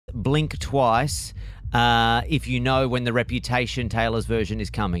blink twice if you know when the Reputation Taylor's version is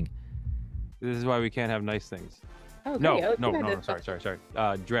coming. This is why we can't have nice things. Oh, No, sorry.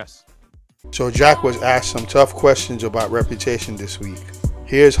 Dress. So Jack was asked some tough questions about Reputation this week.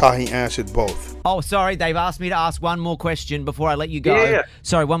 Here's how he answered both. Oh, sorry, they've asked me to ask one more question before I let you go. Yeah.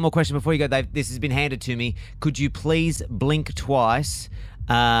 Sorry, one more question before you go. This has been handed to me. Could you please blink twice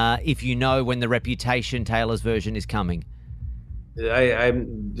if you know when the Reputation Taylor's version is coming? There's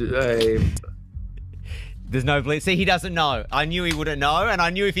no blink. See, he doesn't know. I knew he wouldn't know, and I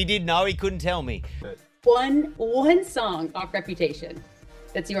knew if he did know, he couldn't tell me. One song off Reputation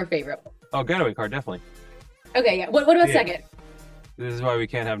that's your favorite. Oh, Getaway Car, definitely. Okay, yeah. What about second? This is why we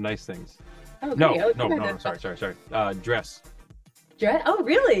can't have nice things. Oh, no, sorry. Dress. Dress? Oh,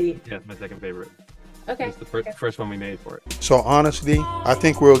 really? Yeah, it's my second favorite. Okay. It's the first one we made for it. So honestly, I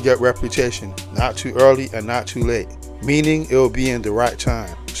think we'll get Reputation, not too early and not too late, meaning it'll be in the right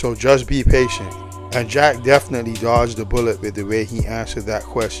time. So just be patient. And Jack definitely dodged the bullet with the way he answered that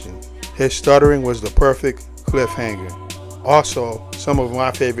question. His stuttering was the perfect cliffhanger. Also, some of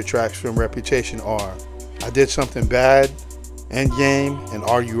my favorite tracks from Reputation are I Did Something Bad, Endgame, and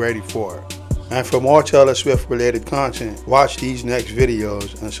Are You Ready For It? And for more Taylor Swift related content, watch these next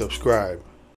videos and subscribe.